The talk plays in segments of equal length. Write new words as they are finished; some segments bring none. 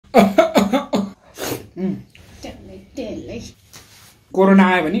Corona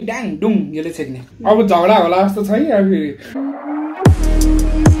आयो भने ड्याङ डुङ यसले छेक्ने। अब झगडा होला जस्तो छ है अब फेरि।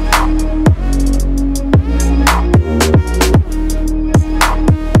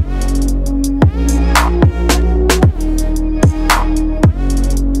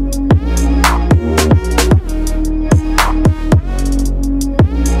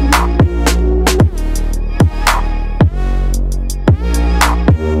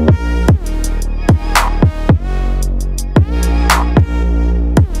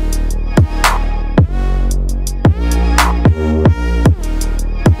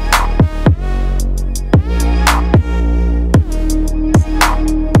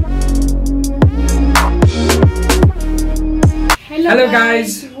 Hello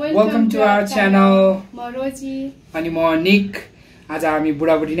guys, welcome to our channel. म रोजी अनि म निक। आज हामी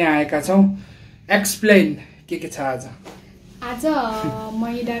बुढाबुढी नै आएका छौं। एक्सप्लेन के छ आज? आज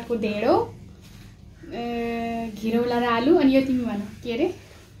मैदाको ढेँडो, घिरौला र आलु अनि यो तिमी भन के रे?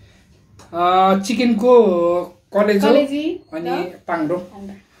 चिकनको कलेजो अनि पाङ्ग्रो।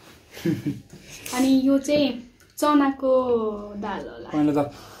 अनि यो चाहिँ चनाको दाल होला। मैले त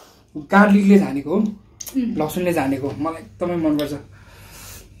गार्लिकले झानेको हो, लसुनले झानेको मलाई एकदमै मन पर्छ।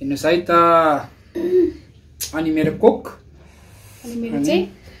 हेर्नुस् है त। अनि मेरो कोक अनि मेरो चाहिँ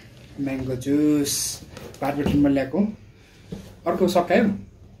म्याङ्गो जुस बाटबाट ल्याएको। अर्को सकायो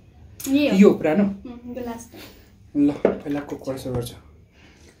यो पुरानो ल पहिला कोक गर्छ।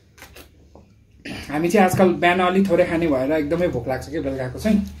 हामी चाहिँ आजकल बिहान अलि थोरै खाने भएर एकदमै भोक लाग्छ कि बेलुकाको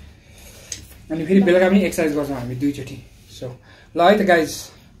चाहिँ। अनि फेरि बेलुका पनि एक्सर्साइज गर्छौँ हामी दुईचोटि। सो ल है त गाइज,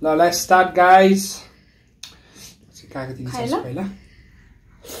 ल लेट्स स्टार्ट गाइज। पहिला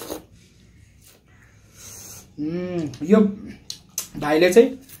यो भाइले चाहिँ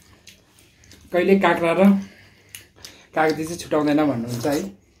कहिले काँक्रा र कागती चाहिँ छुटाउँदैन भन्नुहुन्छ है।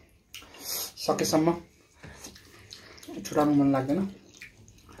 सकेसम्म छुटाउनु मन लाग्दैन।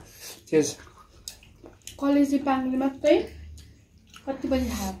 कलेजी पाङ्ग्रे मात्रै कति बजी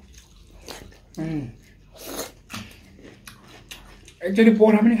खायो? एकचोटि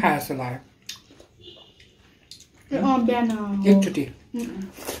पोखरा पनि खाए जस्तो लाग्यो। बिहान एकचोटि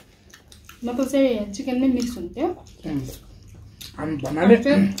म त चाहिँ चिकन नै मिक्स हुन्थ्यो। हामी भन्नाले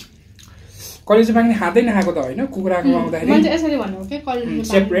कलेजी पाङ्ग्रे खाँदै नखाएको त होइन, कुखुराको आउँदाखेरि यसरी भन्नु के कलेजी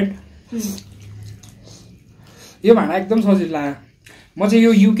सेपरेट। यो भाँडा एकदम सजिलो लाग्यो। म चाहिँ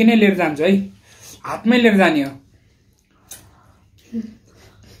यो युके नै लिएर जान्छु है, हातमै लिएर जाने हो।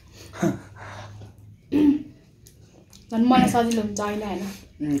 झन् मलाई सजिलो हुन्छ अहिले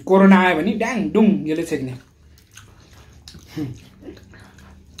होइन। कोरोना आयो भने ड्याङ डुङ यसले छेक्ने।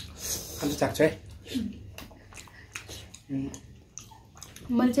 अलि चाख्छ है।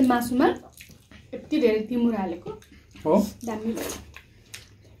 मैले चाहिँ मासुमा यति धेरै तिमुर हालेको हो, दामी भयो।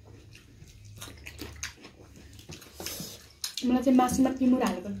 मलाई चाहिँ मासुमा तिमुर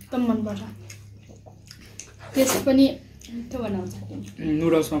हालेको एकदम मनपर्छ। टेस्ट पनि मिठो बनाउँछ।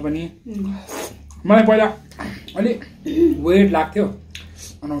 नुडल्समा पनि मलाई पहिला अलि वेट लाग्थ्यो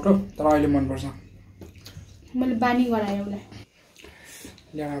अनौठो, तर अहिले मनपर्छ। मैले बानी गराएँ उसलाई।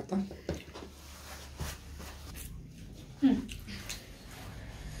 ल्याएर त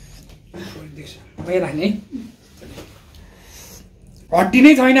राख्ने है। हड्डी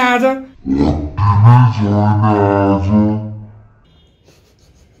नै छैन आज।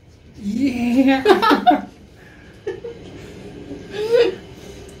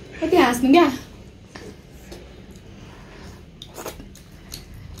 कति हाँस्नु क्या?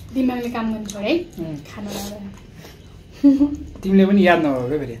 दिमागले काम गर्नु छोड है, खानु लाग्दैन। तिमीले पनि याद नभयो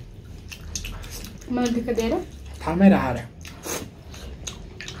क्या फेरि? मलाई दुःख दिएर थालमै राखेर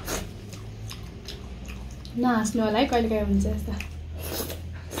नहाँस्नु होला है, कहिले काहीँ हुन्छ यस्तो।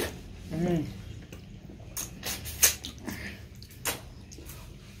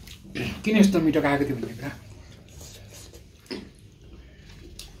 किन यस्तो मिठो खाएको थियो भन्ने कुरा?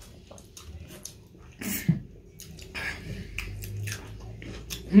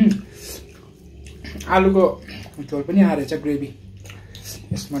 आलुको झोल पनि आएर छ, ग्रेभी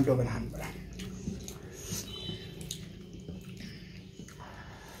यसमा डोबेर खानु पर्यो।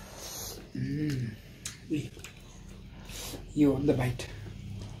 यो द बाइट।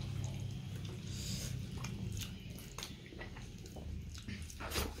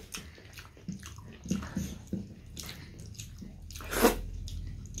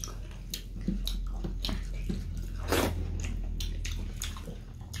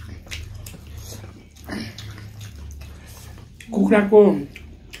 कुखुराको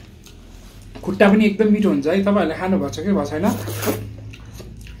खुट्टा पनि एकदम मिठो हुन्छ है। तपाईहरुले खानु भएको छ कि भएको छैन?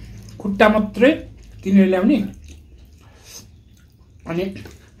 खुट्टा मात्रै किनेर ल्याउने अनि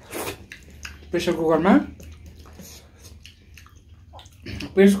प्रेसर कुकरमा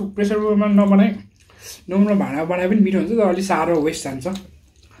प्रेसर कुकरमा नबनाइ नर्मल भाँडा बनाए पनि मिठो हुन्छ तर अलि साह्रो वेस्ट जान्छ।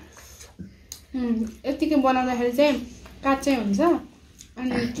 यतिकै बनाउँदाखेरि चाहिँ काँचै हुन्छ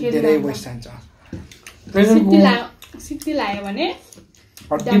अनि धेरै वेस्ट जान्छ। सिक्ती लाग्यो भने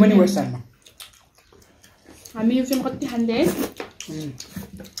हड्डी पनि वेस्ट जान्छ। हामी युकेमा कति खान्थे है।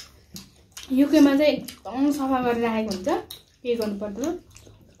 युकेमा चाहिँ एकदम सफा गरेर राखेको हुन्छ, के गर्नु पर्दैन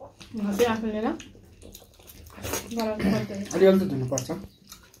घटे आफूले लिएर गराउनु पर्दैन। अलिअलि त धुनुपर्छ।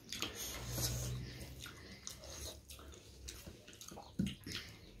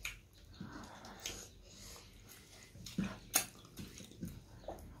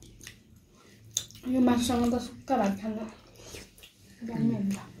 यो मासुसँग त सुक्खा भात खाँदा दामी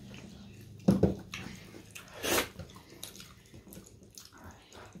हुन्छ।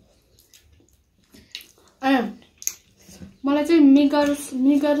 मलाई चाहिँ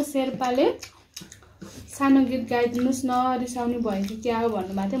मिगर शेर्पाले सानो गीत गाइदिनुहोस् न, रिसाउने भयो कि क्या हो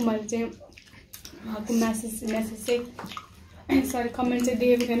भन्नुभएको थियो। मैले चाहिँ उहाँको मेसेज चाहिँ सरी कमेन्ट चाहिँ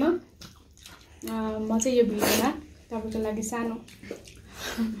दिएको थिएन। म चाहिँ यो भिडियोमा तपाईँको लागि सानो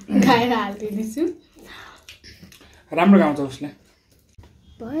गाएर हालिदिन्छु। राम्रो गाउँछ उसले।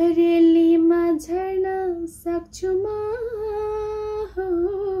 परेलीमा झर्न सक्छु म हो,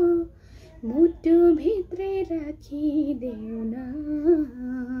 मुटु भित्रै राखिदेऊ न,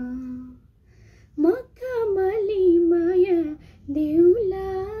 मखमली माया देउला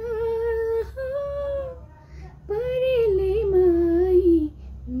हो, परेलीमा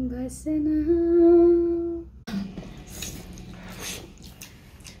बस्न।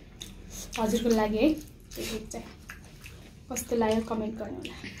 हजुरको लागि है त्यो गीत चाहिँ कस्तो लाग्यो कमेन्ट गर्नु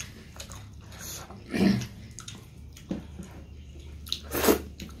होला।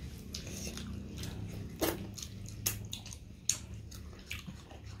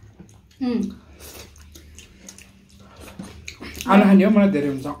 आलु खाने हो मलाई धेरै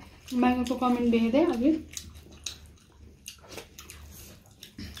हुन्छ। माइकलको कमेन्ट देखेँ थिएँ अघि।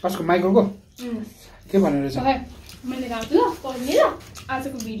 कसको? माइकलको? के भनेर रहेछ? मैले गएको ल पढ्ने ल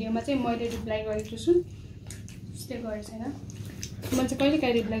आजको भिडियोमा चाहिँ मैले रिप्लाई गरेको छु, उसले गरेको छैन। मैले चाहिँ कहिले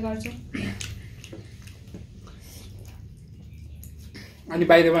काहीँ रिप्लाई गर्छु। अनि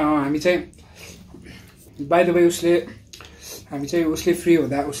बाइ द वे हामी चाहिँ उसले फ्री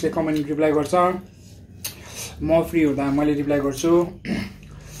हुँदा उसले कमेन्ट रिप्लाई गर्छ, म फ्री हुँदा मैले रिप्लाई गर्छु।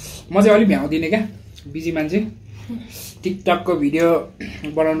 म चाहिँ अलिक भ्याउँदिनँ क्या, बिजी मान्छे। टिकटकको भिडियो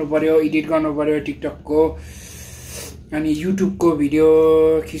बनाउनु पर्यो, एडिट गर्नु पर्यो टिकटकको, अनि युट्युबको भिडियो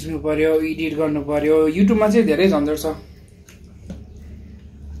खिच्नु पर्यो, एडिट गर्नु पर्यो। युट्युबमा चाहिँ धेरै झन्झट छ,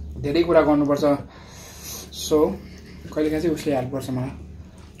 धेरै कुरा गर्नुपर्छ। सो कहिलेकाहीँ चाहिँ उसले हेल्प गर्छ मलाई।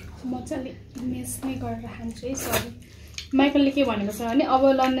 मजाले मेस नै गरेर खान्छु है। सरी माइकलले के भनेको छ भने अब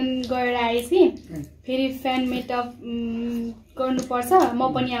लन्डन गएर आएपछि फेरि फ्यान मेटअप गर्नुपर्छ,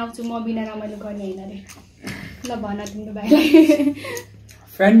 म पनि आउँछु, म बिना रमाइलो गर्ने होइन अरे। ल भन तिम्रो भाइलाई।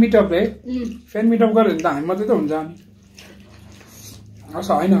 फ्यान मिटअप रे? फ्यान मिटअप गऱ्यो भने त हामी मात्रै त हुन्छ।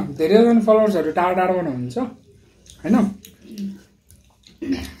 अच्छा होइन, धेरैजना फलोवर्सहरू टाढा टाढाबाट हुन्छ होइन।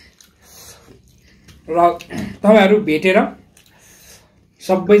 र तपाईँहरू भेटेर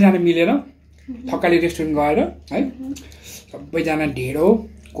सबैजना मिलेर थकाली रेस्टुरेन्ट गएर है, सबैजना ढेँडो,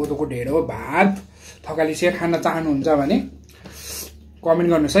 कोदोको ढेँडो, भात, थकाली सेयर खान चाहनुहुन्छ भने कमेन्ट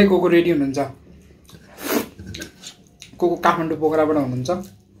गर्नुहोस् है। को रेडी हुनुहुन्छ? को काठमाडौँ पोखराबाट हुनुहुन्छ?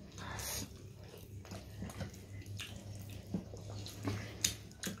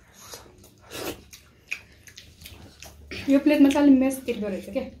 यो प्लेटमा चाहिँ अलि मेस तिर्दो रहेछ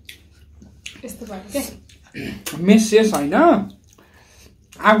क्या, यस्तो भयो क्या। मेस सेस होइन,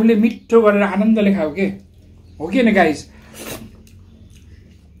 आफूले मिठो गरेर आनन्दले खाऊ के हो कि होइन गाइस।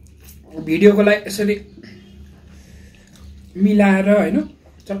 भिडियोको लागि यसरी मिलाएर होइन,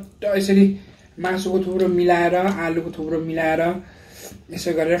 चट्ट यसरी मासुको थुप्रो मिलाएर, आलुको थुप्रो मिलाएर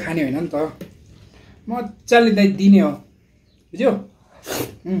यसो गरेर खाने होइन नि त, मजाले दिने हो, बुझ्यो?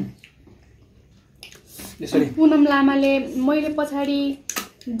 यसरी। पुनम लामाले मैले पछाडि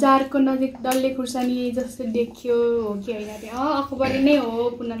जारको नजिक डल्ले खुर्सानी जस्तो देखियो हो कि होइन? अखबारी नै हो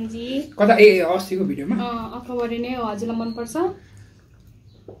पुनमजी। कता? ए अस्तिको भिडियोमा अखबारी नै हो। हजुरलाई मनपर्छ?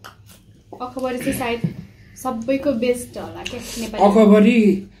 अखबारी चाहिँ सायद सबैको बेस्ट होला क्या नेपाली। अखबारी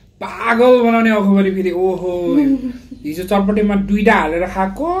पागल बनाउने अखबारी फेरि। ओहो, हिजो चटपटीमा 2टा हालेर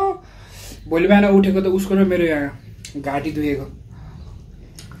खाएको, भोलि बिहान उठेको त उसको र मेरो यहाँ घाँटी दुखेको।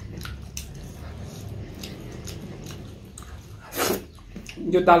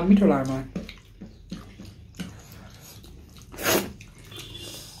 यो दाल मिठो लाग्यो मलाई।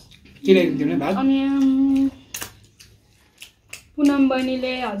 के ल्याइदिन्थ्यो भात? अनि पुनम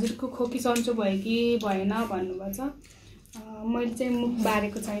बहिनीले हजुरको खोकी सन्चो भयो कि भएन भन्नुभएको छ। मैले चाहिँ मुख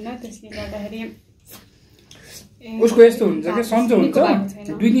बारेको छैन त्यसले गर्दाखेरि उसको यस्तो हुन्छ के सन्चो हुन्छ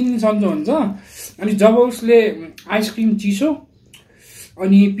 2-3 दिन सन्चो हुन्छ अनि जब उसले आइसक्रिम चिसो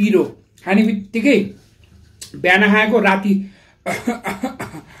अनि पिरो खाने बित्तिकै बिहान खाएको राति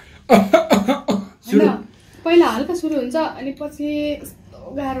पहिला हल्का सुरु हुन्छ अनि पछि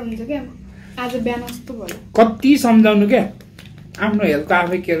गाह्रो हुन्छ क्या आज बिहान जस्तो भयो कति सम्झाउनु क्या आफ्नो हेल्थको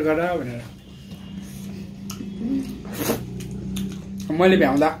आफै केयर गर भनेर मैले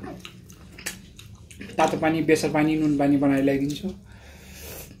भ्याउँदा तातो पानी बेसर पानी नुन पानी बनाएर ल्याइदिन्छु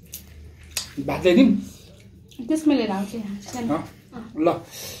भात ल्याइदिउँ त्यसमा लिएर आउँछु ल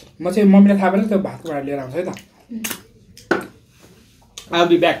म चाहिँ मम्मीलाई थाहा भएन त्यो भातको भाँडा लिएर आउँछु है त I'll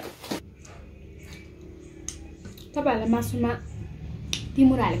be back तपाईहरुले मासुमा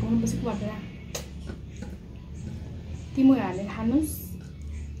तिमुर हालेको मनपर्छ कि पर्दैन तिमुर हालेर खानुस्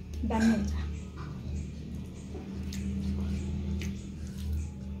दामी हुन्छ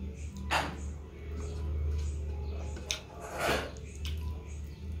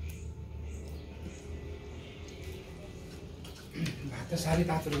भात त साह्रै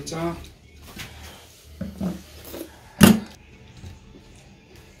तातो हुन्छ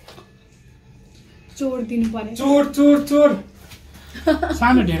चोर दिनु पर्यो चोर चोर चोर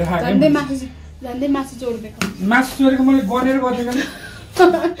सानो ढेँडो खाएको झन्डै मासु चोर्देको मासु चोरेको मैले गनेर गर्देको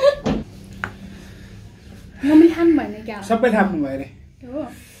मम्मी खानु भएन क्या सबै थाप्नु भयो अरे हो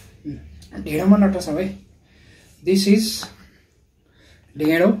ढेँडो मन नटछ है दिस इज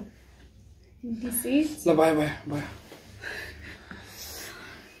ढेँडो दिस इज ल भयो भयो भयो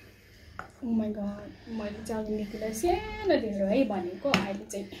ओ माय गॉड मैले चाहिँ निकुलाई सानो ढेँडो है भनेको अहिले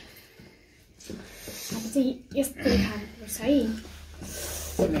चाहिँ अब चाहिँ यस्तो खानुपर्छ है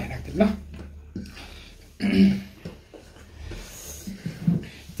राख्दिउँ ल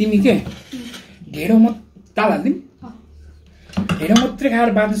तिमी के ढेँडो ताल हाल्दिउँ ढेँडो मात्रै खाएर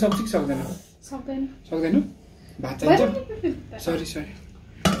बाँध्न सक्छ कि सक्दैन सक्दैन भात चाहिन्छ सरी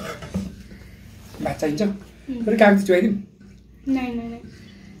भात चाहिन्छ फेरि कागती चुहाइदिउँ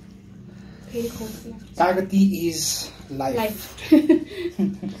कागती इज लाइफ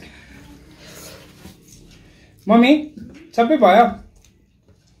मम्मी सबै भयो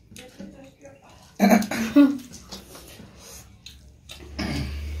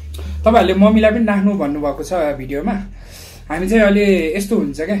तपाईहरुले मम्मीलाई पनि राख्नु भन्नुभएको छ भिडियोमा हामी चाहिँ अहिले यस्तो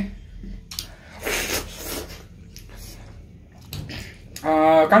हुन्छ क्या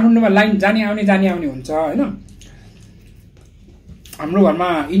काठमाडौँमा लाइन जाने आउने हुन्छ हैन हाम्रो घरमा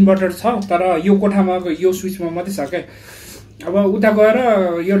इन्भर्टर छ तर यो कोठामा यो स्विचमा मात्रै छ क्या अब उता गएर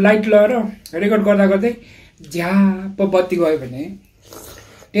यो लाइट लगाएर रेकर्ड गर्दा गर्दै झ्याप बत्ती गयो भने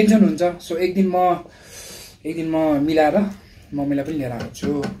टेन्सन हुन्छ सो एक दिन म मिलाएर मम्मीलाई पनि लिएर आउँछु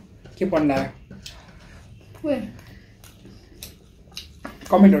के पढ्न लाग्यो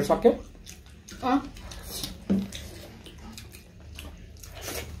कमेन्टहरु सक्यो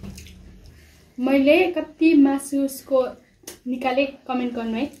मैले कति मासुको निकाले कमेन्ट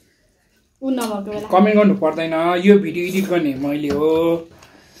गर्नु है उ नभएको बेला कमेन्ट गर्नु पर्दैन यो भिडियो एडिट गर्ने मैले हो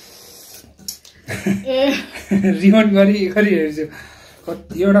रिकर्ड गरी हेर्छु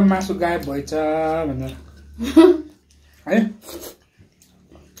कतिवटा मासु गायब भएछ भनेर है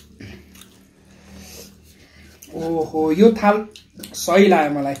ओहो यो थाल सही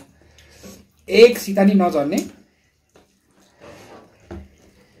लाग्यो मलाई एक सितानी नझर्ने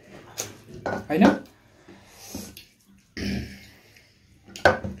हैन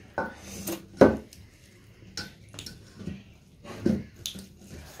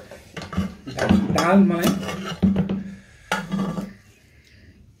दाल मलाई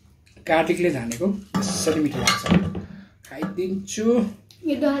गार्लिकले झानेको त्यसरी मिठो लाग्छ खाइदिन्छु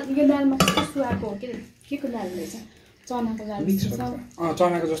यो दालमा कस्तो सुहाएको हो के को दाल रहेछ चनाको दाल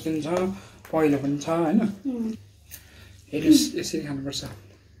चनाको जस्तो पनि छ पहिलो पनि छ हैन हेर्नुस् यसरी खानुपर्छ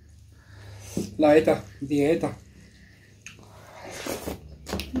ल है त दिए है त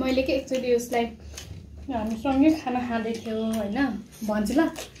मैले के एकचोटि उसलाई हामी सँगै खाना खाँदै थियो हैन भन्छु ल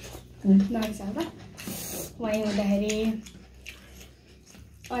नरिसाउँदा वहीँ हुँदाखेरि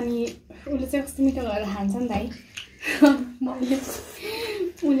अनि उसले चाहिँ कस्तो मिठो गरेर खान्छ नि त है मैले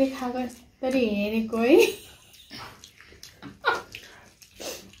उसले खाएको यसरी हेरेको है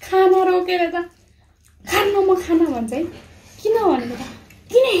खाना रोकेर त खान्न म खाना भन्छ है किन भनेको त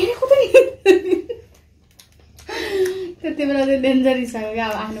किन हेरेको त नि त्यति बेला चाहिँ डेन्जर रिसाएको क्या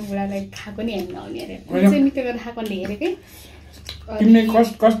अब आफ्नो बुढालाई खाएको नि हेर्नु आउने अरे चाहिँ मिठो गरेर खाएको हेरेकै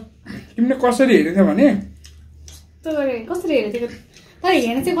तिमीले कसरी हेरेको भने कसरी हेरेको तर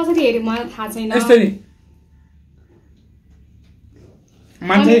हेर्ने चाहिँ कसरी हेऱ्यो मलाई थाहा छैन यसरी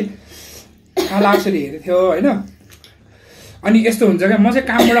मान्छे आलासरी हेरेको थियो हैन अनि यस्तो हुन्छ क्या म चाहिँ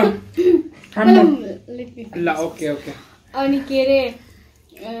कामबाट ल ओके ओके अनि के अरे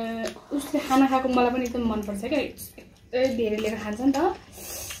उसले खाना खाएको मलाई पनि एकदम मनपर्छ क्या धेरै लिएर खान्छ नि त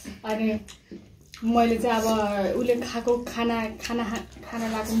अनि मैले चाहिँ अब उसले खाएको खाना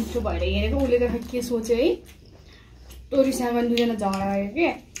लगाएको मिठो भएर हेरेको उसले त के सोच्यो है टोरीसँग दुईजना झगडा भयो कि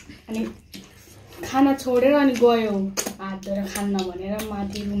अनि खाना छोडेर अनि गयो हात धोएर खान्न भनेर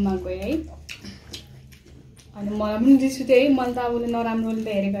माथि रुममा गयो है अनि मलाई पनि रिस उठ्यो है मैले त अब उसले नराम्रोले त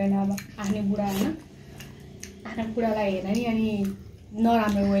हेरेको होइन अब आफ्नै बुढा होइन आफ्नो बुढालाई हेर्न नि अनि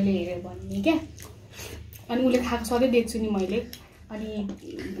नराम्रो वेले हेऱ्यो भन्ने क्या अनि उसले खाएको सधैँ देख्छु नि मैले अनि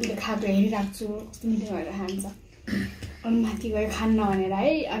उसले खाएको हेरिरहेको छु कस्तो मिठो भएर खान्छ अनि माथि गयो खान्न भनेर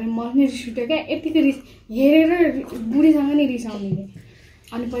है अनि मलाई पनि रिस उठ्यो क्या यतिको रिस हेरेर बुढीसँग नि रिसाउने कि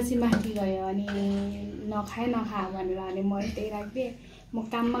अनि पछि माथि गयो अनि नखा भनेर अनि मैले त्यही राखिदिएँ म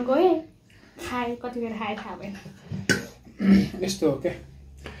काममा गएँ खाएँ कति बेर खाएँ थाहा भएन यस्तो हो क्या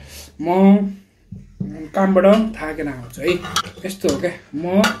म कामबाट थाकेर आउँछु है यस्तो हो क्या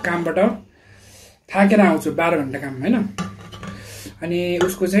म कामबाट थाकेर आउँछु 12 घन्टा काम होइन अनि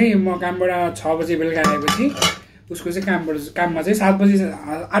उसको चाहिँ म कामबाट 6 बजे बेलुका आएपछि उसको चाहिँ काममा चाहिँ 7 बजी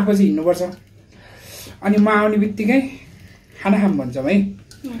 8 बजी हिँड्नुपर्छ अनि म आउने बित्तिकै खाना खाम भन्छौँ है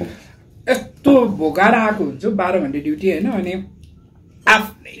यस्तो भोकाएर आएको हुन्छु 12 घन्टे ड्युटी होइन अनि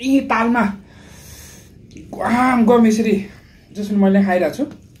आफ्नै तालमा गम यसरी जसरी मैले खाइरहेको छु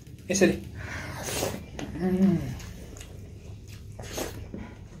यसरी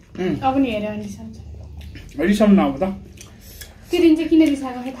अब नि हेऱ्यो भने रिसाउनु अब त त्यो दिन चाहिँ किन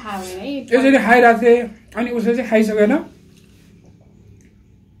रिसाएको थियो थाहा भएन है यसरी खाइरहेको थिएँ अनि उसले चाहिँ खाइसकेन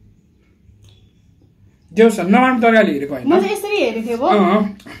देउस नराम्रो तरिकाले हेरेको होइन म चाहिँ यसरी हेरेको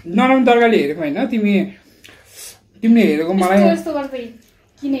थिएँ नराम्रो तरिकाले हेरेको होइन तिमीले हेरेको मलाई यस्तो गर्दै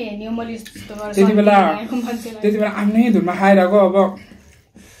किन हेर्ने हो मैले यस्तो गरेर त्यति बेला आफ्नै धुनमा खाइरहेको अब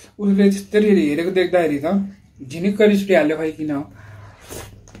उसले त्यसरी हेरेको देख्दाखेरि त झिनिक्क रिस उठिहाल्यो खै किन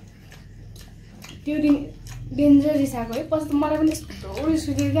त्यो दिन डेन्जर रिसाएको है पछि त मलाई पनि यस्तो रिस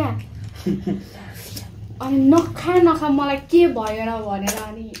उठ्यो क्या अनि नखा मलाई के भयो र भनेर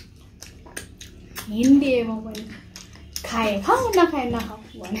अनि हिँडिदिएँ म पनि खाएँ खाऊ नखाए नखाऊ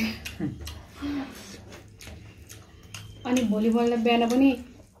भने अनि भोलिपल्ट बिहान पनि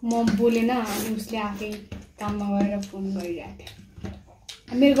म बोलेन अनि उसले आफै काममा गएर फोन गरिरहेको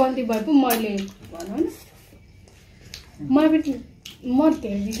थियो मेरो गल्ती भए पो मैले भनौँ होइन मलाई पनि म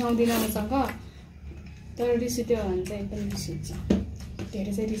धेरै रिसाउँदिनँ उसँग तर रिस उठ्यो भने चाहिँ एकदम रिस उठ्छ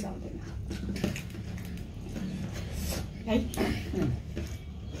धेरै चाहिँ रिसाउँदैन है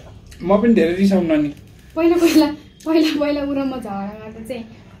म पनि धेरै रिसाउन नि पहिला उ र म झगडा गर्दा चाहिँ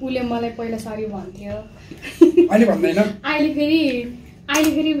उसले मलाई पहिला सरी भन्थ्यो अहिले भन्दैन अहिले फेरि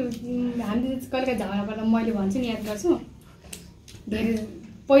हामीले कहिलेकाहीँ झगडा गर्दा मैले भन्छु नि याद गर्छु धेरै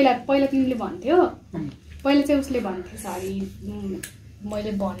पहिला तिमीले भन्थ्यो पहिला चाहिँ उसले भन्थ्यो सरी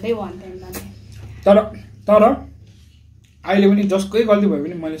मैले भन्थेँ भने तर अहिले पनि जसकै गल्ती भयो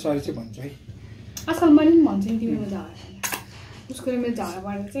भने मैले सरी चाहिँ भन्छु है आजकल मैले पनि भन्छु नि तिमीको झगडा उसको र मेरो झगडा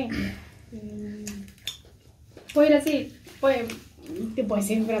पर्दा चाहिँ पहिला चाहिँ त्यो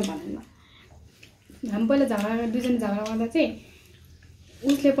भइसकेको कुरा भनौँ न हामी पहिला दुईजना झगडा गर्दा चाहिँ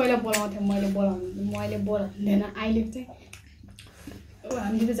उसले पहिला बोलाउँथ्यो मैले बोलाउँदैन अहिले चाहिँ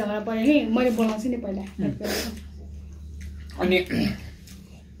हामीले त झगडा पऱ्यो नि मैले बोलाउँछु नि पहिला अनि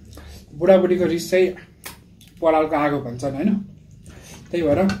बुढाबुढीको रिस चाहिँ परालको आगो भन्छन् होइन त्यही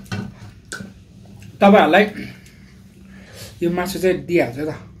भएर तपाईँहरूलाई यो मासु चाहिँ दिइहाल्छ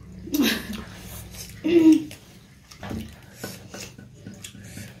त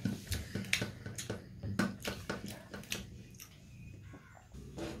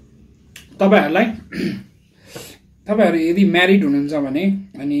तपाईँहरू यदि म्यारिड हुनुहुन्छ भने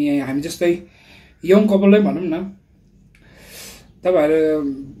अनि हामी जस्तै यङ कपलै भनौँ न तपाईँहरू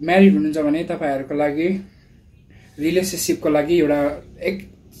म्यारिड हुनुहुन्छ भने तपाईँहरूको लागि रिलेसनसिपको लागि एउटा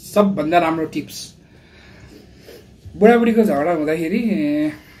सबभन्दा राम्रो टिप्स बुढाबुढीको झगडा हुँदाखेरि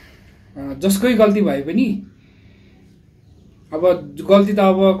जसकै गल्ती भए पनि अब गल्ती त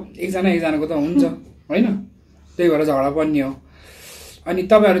अब एकजनाको त हुन्छ होइन त्यही भएर झगडा पर्ने हो अनि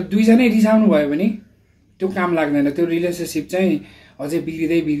तपाईँहरू दुईजनै रिसाउनु भयो भने त्यो काम लाग्दैन त्यो रिलेसनसिप चाहिँ अझै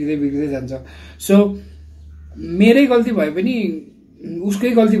बिग्रिँदै जान्छ सो मेरै गल्ती भए पनि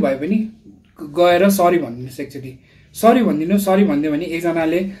उसकै गल्ती भए पनि गएर सरी भनिदिनुहोस् एकचोटि सरी भनिदियो भने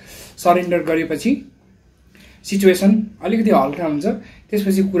एकजनाले सरेन्डर गरेपछि सिचुएसन अलिकति हल्का हुन्छ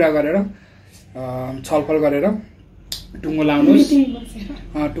त्यसपछि कुरा गरेर छलफल गरेर टुङ्गो लाउनुहोस्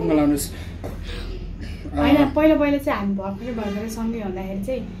होइन पहिला चाहिँ हामी भर्खरै सँगै हुँदाखेरि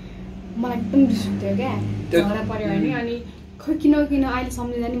चाहिँ मलाई एकदम रिस उठ्थ्यो क्या झगडा पऱ्यो भने अनि खै किन अहिले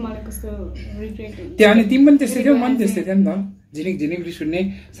सम्झिँदा नि मलाई कस्तो रिग्रेट हुन्छ त्यो अनि तिमी पनि त्यस्तै थियौ म पनि त्यस्तै थिएँ नि त झिनिक झिनिक रिस उठ्ने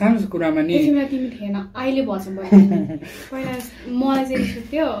सानो कुरामा नि तिमीलाई तिमी थिएन अहिले भन्छ पहिला मलाई चाहिँ रिस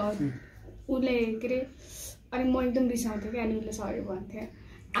उठ्थ्यो उसले के अरे अनि म एकदम रिसाउँथेँ कि अनि उसले सरी भन्थ्यो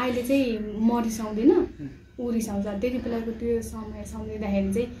अहिले चाहिँ म रिसाउँदिनँ ऊ रिसाउँछ त्यति बेलाको त्यो समय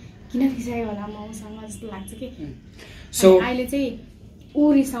सम्झिँदाखेरि चाहिँ किन रिसायो होला मसँग जस्तो लाग्छ कि सो अहिले चाहिँ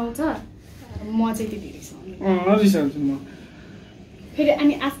ऊ रिसाउँछ म चाहिँ त्यति रिसाउँछु म फेरि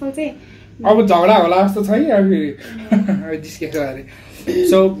अनि आजकल चाहिँ अब झगडा होला जस्तो छ है फेरि जिस्केको अरे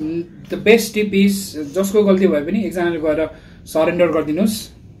so the best tip is जसको गल्ती भए पनि एकजनाले गएर सरेन्डर गरिदिनुहोस्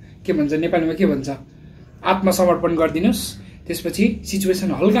के भन्छ नेपालीमा के भन्छ आत्मसमर्पण गरिदिनुहोस् त्यसपछि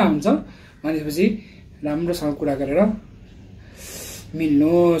सिचुएसन हल्का हुन्छ अनि त्यसपछि राम्रोसँग कुरा गरेर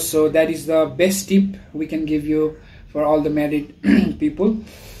मिल्नु so that is the best tip we can give you for all the married people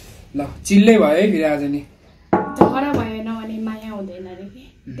ल चिल्लै भयो है फेरि आज नि झगडा भएन भने माया हुँदैन अरे कि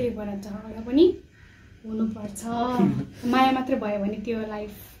त्यही भएर झगडा पनि हुनुपर्छ माया मात्रै भयो भने त्यो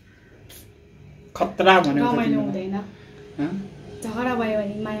लाइफ खतरा भनेको रमाइलो हुँदैन झगडा भयो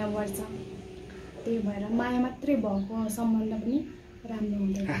भने माया बढ्छ त्यही भएर माया मात्रै भएको सम्बन्ध पनि राम्रो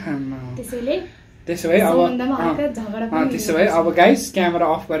हुँदैन त्यसो भए अब गाइस क्यामेरा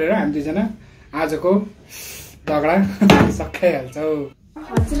अफ गरेर हामी दुईजना आजको झगडा सकाइहाल्छौ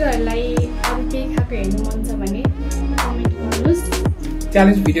हजुरहरूलाई अरू केही खाएको हेर्नु मन छ भने कमेन्ट गर्नुहोस्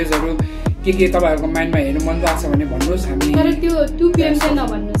च्यालेन्ज भिडियोजहरू के तपाईँहरूको माइन्डमा हेर्नु मन लाग्छ भने भन्नुहोस् हामी तर त्यो 2 PM चाहिँ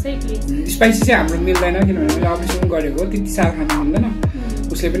नभन्नुहोस् है प्लिज स्पाइसी चाहिँ हाम्रो मिल्दैन किनभने मैले अफिसमा गरेको त्यति साह्रो खानु मिल्दैन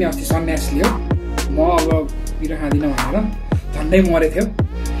उसले पनि अस्ति सन्यास लियो म अब पिरो खाँदिनँ भनेर झन्डै मरेको थियो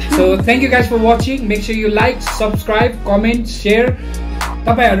so thank you guys for watching make sure you like subscribe comment share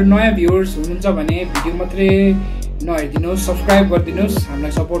तपाईँहरू नयाँ भ्युवर्स हुनुहुन्छ भने भिडियो मात्रै नहेरिदिनुहोस् सब्सक्राइब गरिदिनुहोस्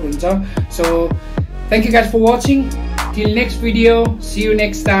हामीलाई सपोर्ट हुन्छ so thank you guys for watching till next video C you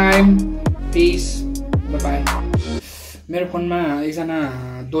next time piece by मेरो फोनमा एकजना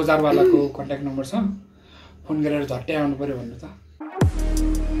दोजारवालाको कन्ट्याक्ट नम्बर छ फोन गरेर झट्टै आउनु पर्यो भन्नु त